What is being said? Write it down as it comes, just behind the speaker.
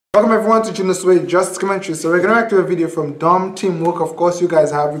Welcome everyone to Junosuede Just Commentary. So we're going to react to a video from DOMteamwork. Of course, you guys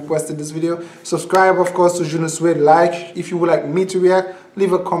have requested this video. Subscribe, of course, to Junosuede. Like if you would like me to react.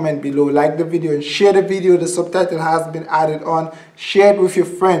 Leave a comment below. Like the video and share the video. The subtitle has been added on. Share it with your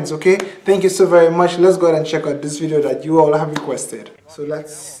friends, okay? Thank you so very much. Let's go ahead and check out this video that you all have requested. So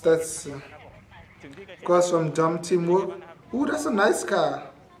that's of course from DOMteamwork. Ooh, that's a nice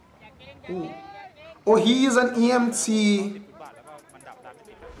car. Ooh. Oh, he is an EMT.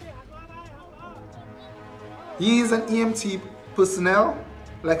 He is an EMT personnel,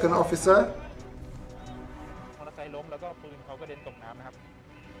 like an officer.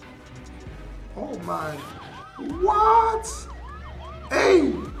 Oh my. What?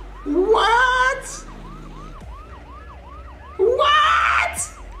 Hey! What?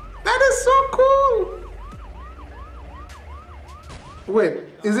 What? That is so cool! Wait,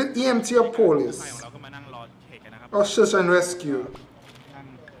 is it EMT or police? Or search and rescue?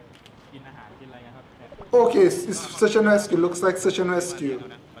 Okay, it's search and rescue. Looks like search and rescue.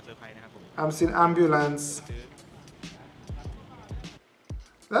 I'm seeing ambulance.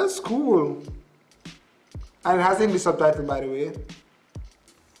 That's cool. And it has English subtitle, by the way.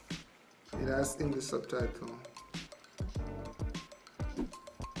 It has English subtitle.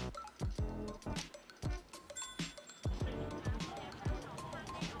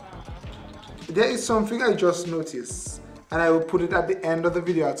 There is something I just noticed, and I will put it at the end of the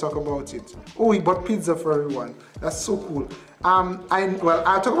video. I'll talk about it. Oh, he bought pizza for everyone. That's so cool. I'll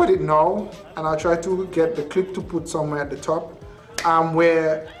talk about it now, and I'll try to get the clip to put somewhere at the top,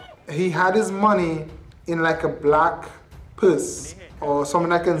 where he had his money in like a black purse or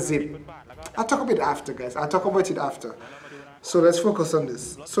something I can zip. I'll talk about it after, guys. I'll talk about it after. So let's focus on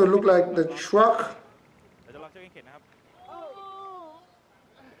this. So it looked like the truck.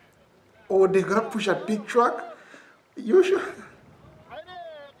 Oh, they're gonna push a big truck? You should.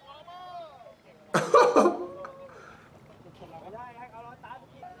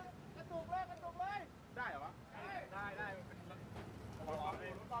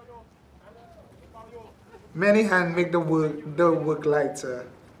 Many hands make the work lighter,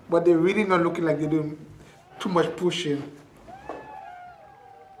 but they're really not looking like they're doing too much pushing.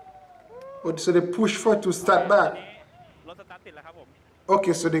 Oh, so they push for to start back.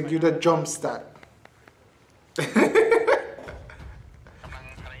 Okay, so they give the jump start.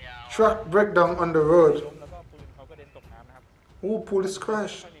 Truck breakdown on the road. Oh, police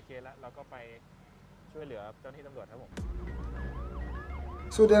crash.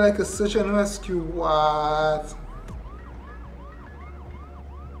 So they're like a search and rescue. What?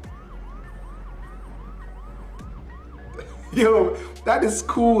 Yo, that is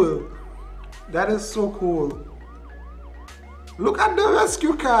cool. That is so cool. Look at the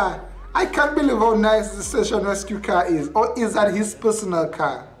rescue car. I can't believe how nice the search and rescue car is. Or is that his personal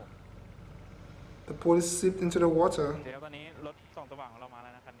car? The police slipped into the water.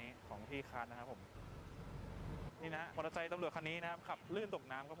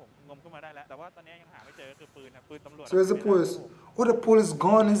 So where's the police? Oh, the police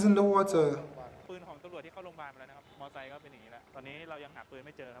gun is in the water.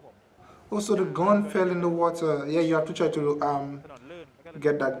 Oh, so the gun fell in the water. Yeah, you have to try to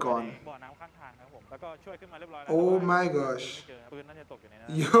get that gun. Oh my gosh.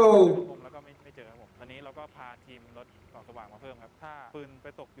 Yo.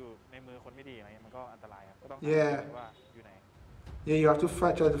 Yeah. Yeah, you have to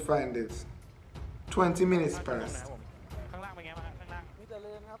try to find it. 20 minutes passed.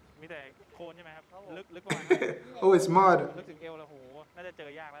 Oh, it's mud.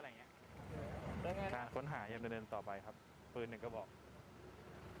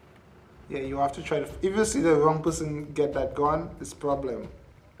 Yeah, you have to try to. If you see the wrong person get that gun, it's a problem.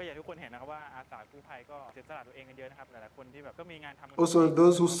 Also,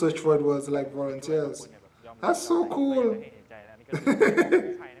 those who search for it was like volunteers. That's so cool.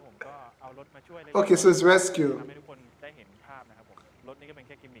 Okay, so it's rescue.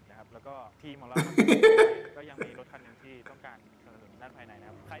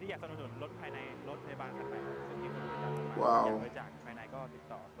 Wow.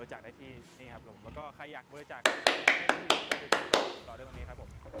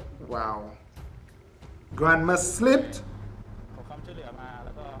 Wow. Grandma slipped.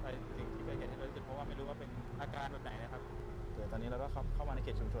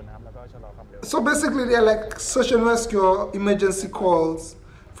 So basically they're like search and rescue or emergency calls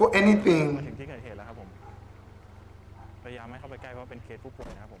for anything.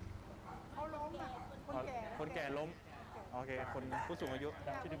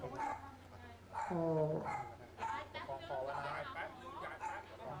 Oh.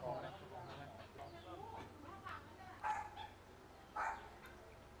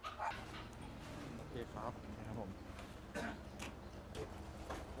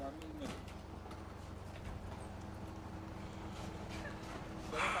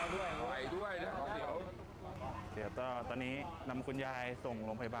 ดี๋ยวตอนนี้นำคุณยายส่งโ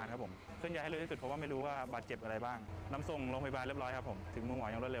รงพยาบาลครับผมเคลื่อนย้ายให้เร็วที่สุดเพราะว่าไม่รู้ว่าบาดเจ็บอะไรบ้างนำส่งโรงพยาบาลเรียบร้อยครับผมถึงมือหมอ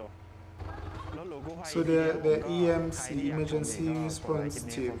อย่างรวดเร็วรถหรูกู้ภัย So the EMC Emergency Response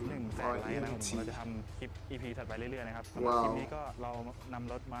Team 100,000 ไลค์นะครับผมเราจะทำคลิป EP ถัดไปเรื่อยๆนะครับสำหรับคลิปนี้ก็เราน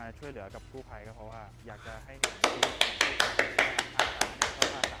ำรถมาช่วยเหลือกับกู้ภัยก็เพราะว่าอยากจะให้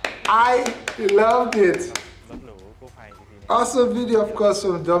I loved it. รถหรูกู้ภัย EP นี้ Also video of course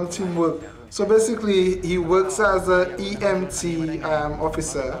from DOMteamwork. So basically he works as a EMT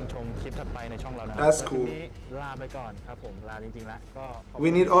officer. That's cool. We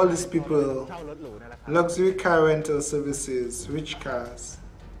need all these people. Luxury car rental services, rich cars.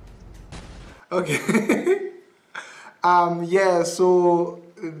 Okay. Yeah, so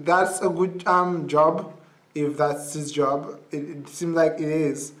that's a good job. If that's his job, it seems like it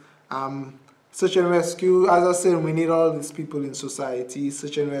is. Search and rescue, as I said, we need all these people in society.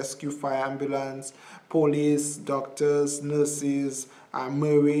 Search and rescue, fire ambulance, police, doctors, nurses,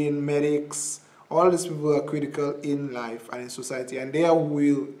 marine, medics. All these people are critical in life and in society, and they are what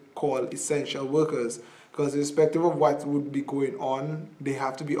we'll call essential workers, because irrespective of what would be going on, they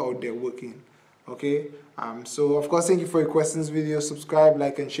have to be out there working. Okay, so of course thank you for your questions video. Subscribe,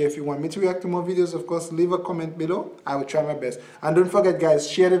 like and share. If you want me to react to more videos, of course leave a comment below. I will try my best. And don't forget guys,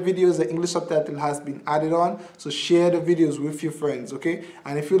 share the videos. The English subtitle has been added on, so share the videos with your friends. Okay,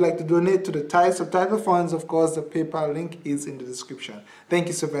 and if you'd like to donate to the Thai subtitle funds, of course the PayPal link is in the description. Thank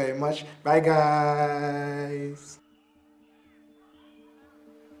you so very much. Bye guys.